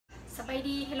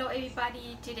Sabadi, hello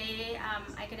everybody. Today I'm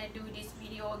gonna do this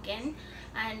video again,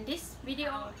 and this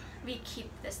video we keep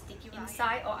the sticky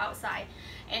inside or outside,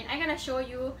 and I'm gonna show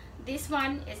you this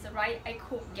one is the rice I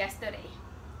cooked yesterday.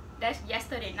 That's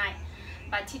yesterday night,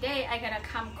 but today I'm gonna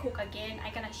come cook again.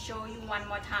 I'm gonna show you one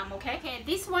more time. Okay,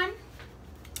 this one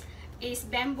is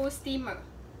bamboo steamer.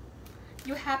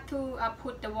 You have to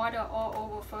put the water all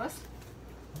over first,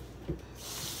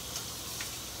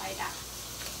 like that.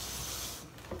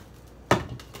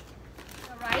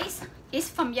 Rice is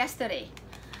from yesterday.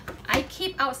 I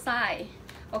keep outside.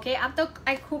 Okay, after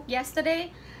I cook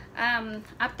yesterday,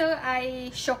 after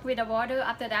I soak with the water,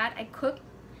 after that I cook,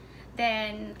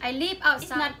 then I leave outside.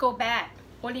 It's not go bad,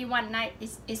 only one night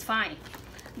is fine.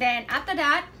 Then after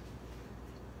that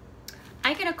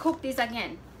I gonna cook this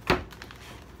again.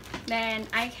 Then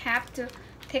I have to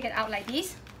take it out like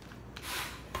this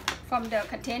from the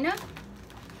container.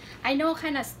 I know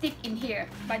kind of stick in here,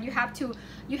 but you have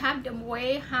the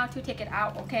way how to take it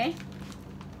out. Okay,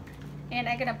 and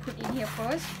I'm gonna put in here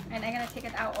first, and I'm gonna take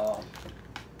it out all.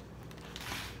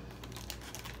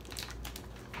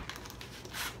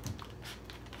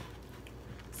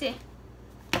 See,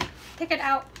 take it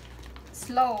out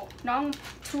slow, not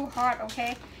too hard.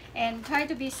 Okay, and try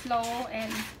to be slow.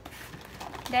 And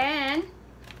then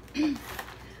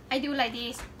I do like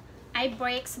this. I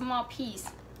break small piece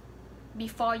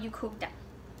before you cook them.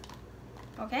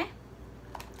 Okay,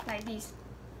 like this.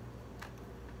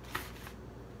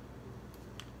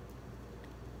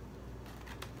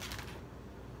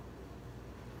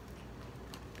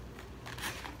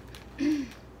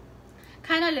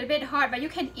 Kind of a little bit hard, but you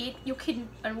can eat. You can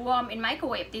warm in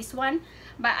microwave this one,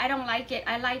 but I don't like it.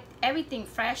 I like everything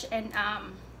fresh and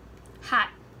hot.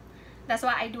 That's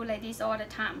why I do like this all the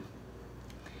time.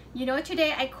 You know,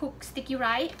 today I cook sticky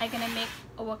rice. I'm gonna make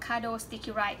avocado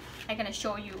sticky rice. I'm gonna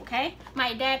show you. Okay,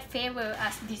 my dad favor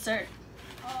as dessert.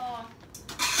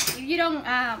 If you don't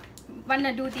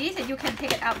wanna do this, you can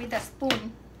take it out with a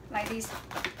spoon like this.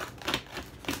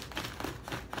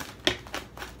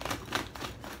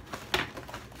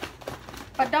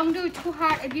 But don't do too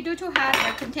hard. If you do too hard,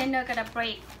 the container gonna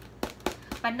break.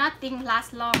 But nothing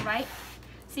lasts long, right?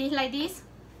 See, like this.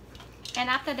 And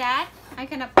after that, I'm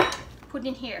gonna put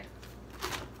in here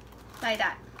like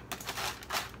that,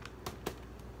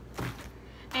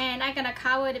 and I'm gonna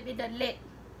cover it with the lid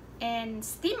and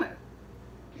steamer.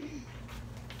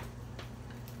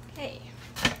 Okay,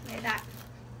 like that.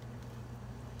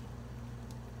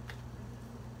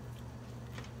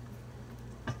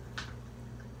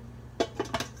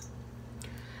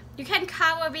 You can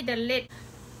cover with the lid.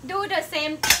 Do the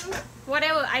same thing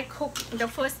whatever I cook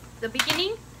the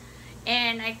beginning,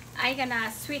 and I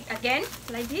gonna switch again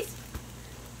like this,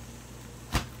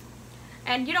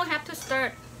 and you don't have to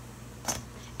stir,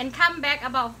 and come back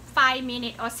about 5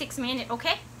 minutes or 6 minutes.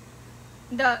 Okay,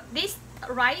 this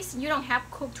rice you don't have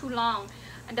cook too long.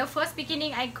 The first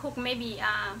beginning I cook maybe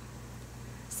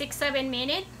 6-7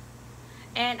 minutes,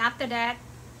 and after that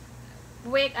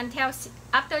wait until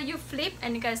after you flip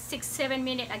and go 6-7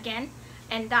 minutes again,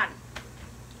 and done.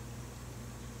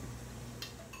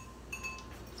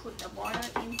 Put the water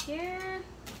in here.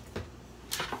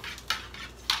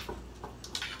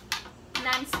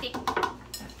 Non-stick.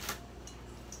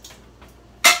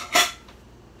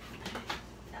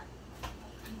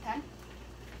 Done.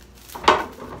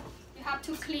 You have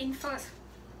to clean first,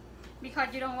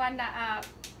 because you don't want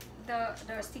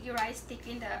the sticky rice stick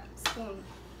in the spoon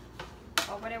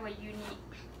or whatever you need.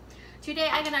 Today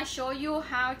I'm gonna show you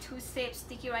how to save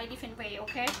sticky rice different way.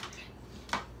 Okay,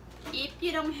 if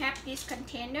you don't have this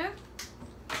container,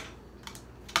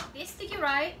 this sticky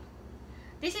rice,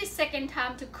 this is second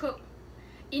time to cook.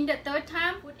 In the third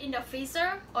time, put in the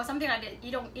freezer or something like that.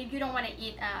 If you don't want to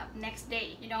eat next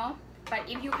day, you know. But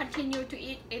if you continue to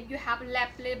eat, if you have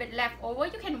little bit left over,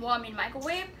 you can warm in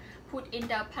microwave, put in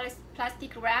the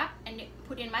plastic wrap, and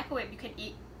put in microwave. You can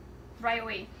eat right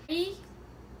away.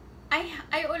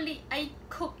 I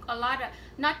cook a lot of,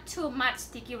 not too much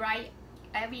sticky rice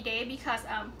every day, because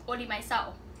only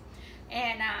myself,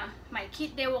 and my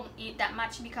kids, they won't eat that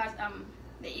much because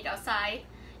they eat outside,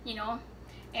 you know.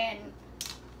 And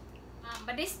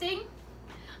but this thing,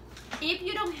 if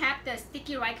you don't have the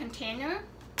sticky rice container,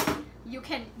 you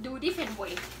can do different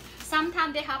way.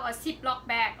 Sometimes they have a Ziploc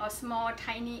bag or small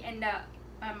tiny in the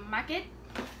market.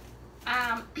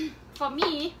 For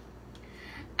me,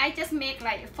 I just make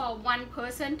like for one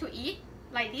person to eat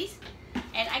like this,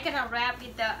 and I gonna wrap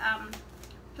with the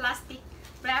plastic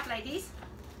wrap like this,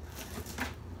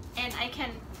 and I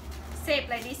can save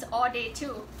like this all day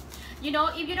too. You know,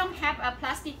 if you don't have a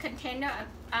plastic container,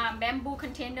 bamboo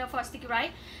container for sticky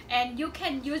rice, and you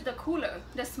can use the cooler,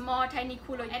 the small tiny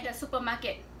cooler at the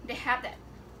supermarket. They have that,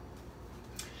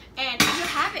 and if you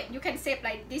have it, you can save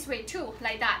like this way too,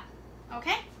 like that.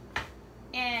 Okay,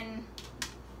 and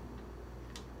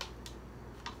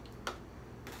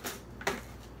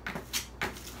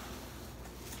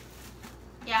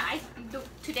yeah,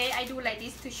 today I do like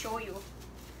this to show you.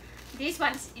 This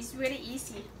one is really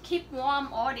easy. Keep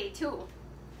warm all day too.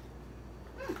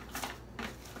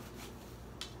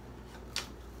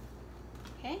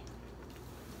 Okay.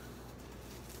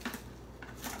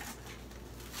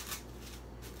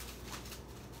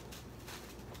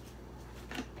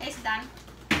 It's done.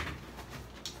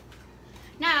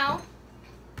 Now,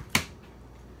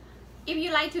 if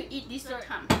you like to eat dessert,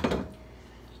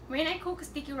 when I cook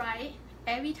sticky rice,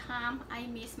 every time I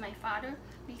miss my father,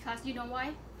 because you know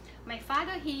why? My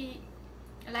father, he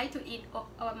like to eat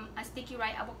a sticky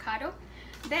rice avocado.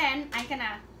 Then I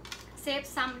gonna save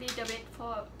some little bit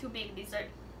to make dessert.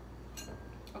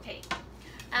 Okay.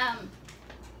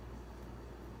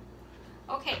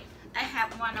 Okay, I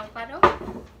have one avocado.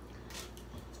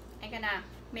 I'm gonna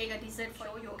make a dessert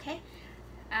for you. Okay.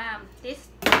 This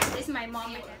is my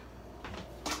mom.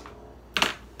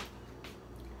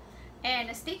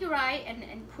 And a sticky rice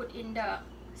and put in the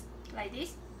like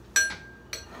this.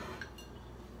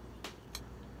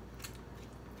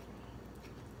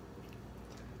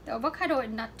 The avocado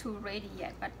is not too ready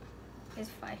yet, but it's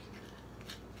fine.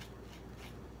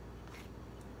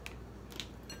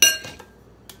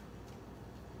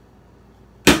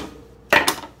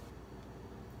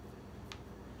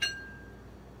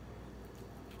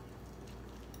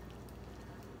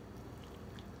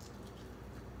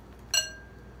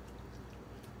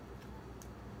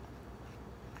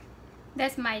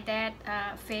 That's my dad's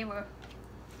favorite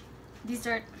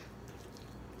dessert.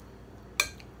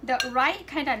 The rice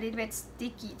kind of a little bit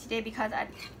sticky today because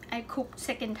I cooked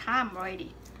second time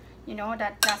already. You know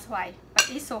that's why. But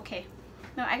it's okay.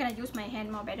 Now I'm gonna use my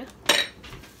hand more better.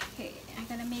 Okay, I'm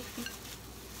gonna make this.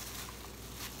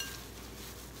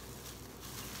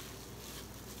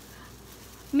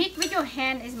 Mix with your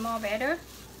hand is more better.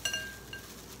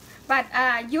 But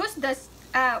use the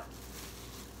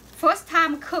first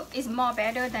time cook is more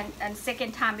better than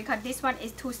second time because this one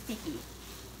is too sticky.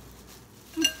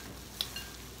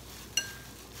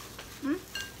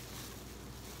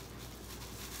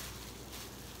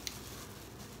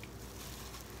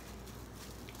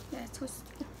 Yeah, too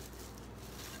sticky.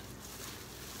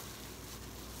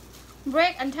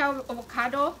 Break until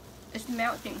avocado is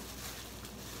melting.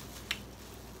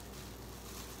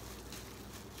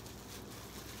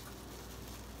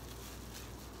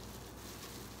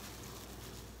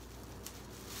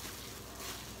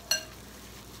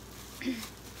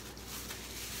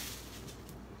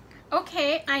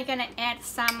 Okay, I'm gonna add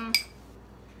some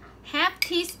half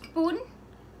teaspoon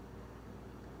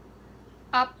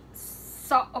of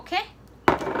salt, okay?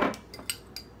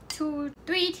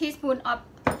 2-3 teaspoons of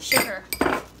sugar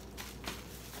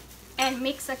and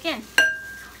mix again.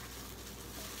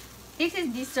 This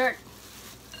is dessert.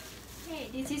 Okay,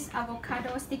 this is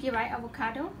avocado, sticky rice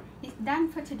avocado. It's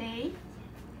done for today.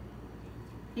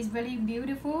 It's very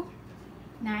beautiful,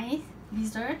 nice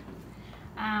dessert.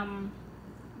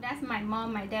 That's my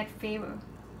mom, my dad's favorite.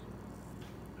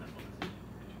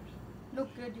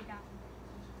 Look good, you guys.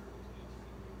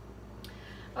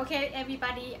 Okay,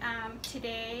 everybody.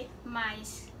 Today my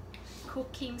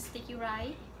cooking sticky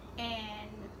rice, and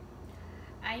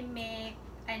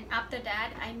after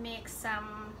that I make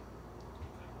some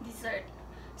dessert.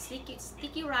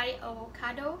 Sticky rice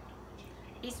avocado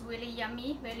is really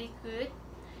yummy, very good,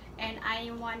 and I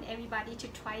want everybody to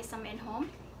try some at home.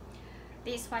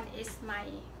 This one is my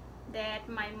dad,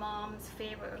 my mom's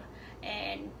favorite,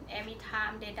 and every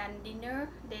time they done dinner,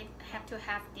 they have to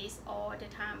have this all the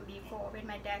time before when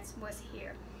my dad was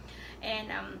here.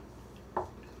 And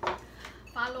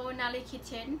follow Naly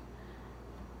Kitchen.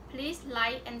 Please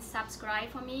like and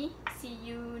subscribe for me. See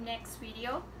you next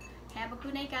video. Have a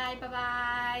good night, guys. Bye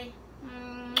bye.